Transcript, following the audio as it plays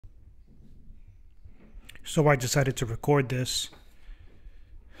So I decided to record this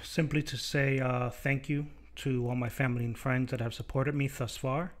simply to say thank you to all my family and friends that have supported me thus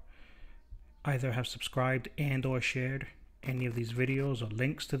far, either have subscribed and or shared any of these videos or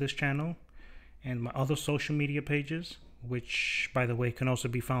links to this channel and my other social media pages, which by the way can also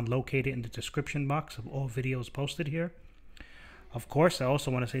be found located in the description box of all videos posted here. Of course, I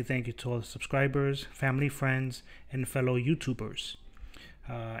also want to say thank you to all the subscribers, family, friends, and fellow YouTubers.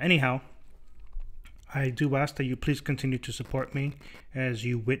 Anyhow, I do ask that you please continue to support me as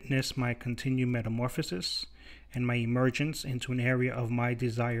you witness my continued metamorphosis and my emergence into an area of my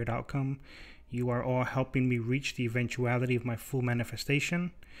desired outcome. You are all helping me reach the eventuality of my full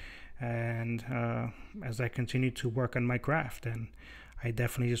manifestation, and as I continue to work on my craft. And I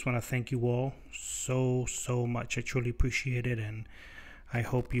definitely just want to thank you all so much. I truly appreciate it, and I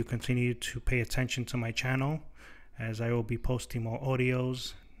hope you continue to pay attention to my channel as I will be posting more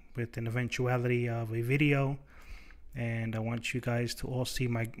audios with an eventuality of a video, and I want you guys to all see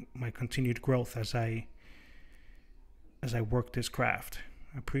my continued growth as I work this craft.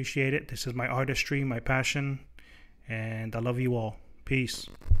 I appreciate it. This is my artistry, my passion, and I love you all. Peace.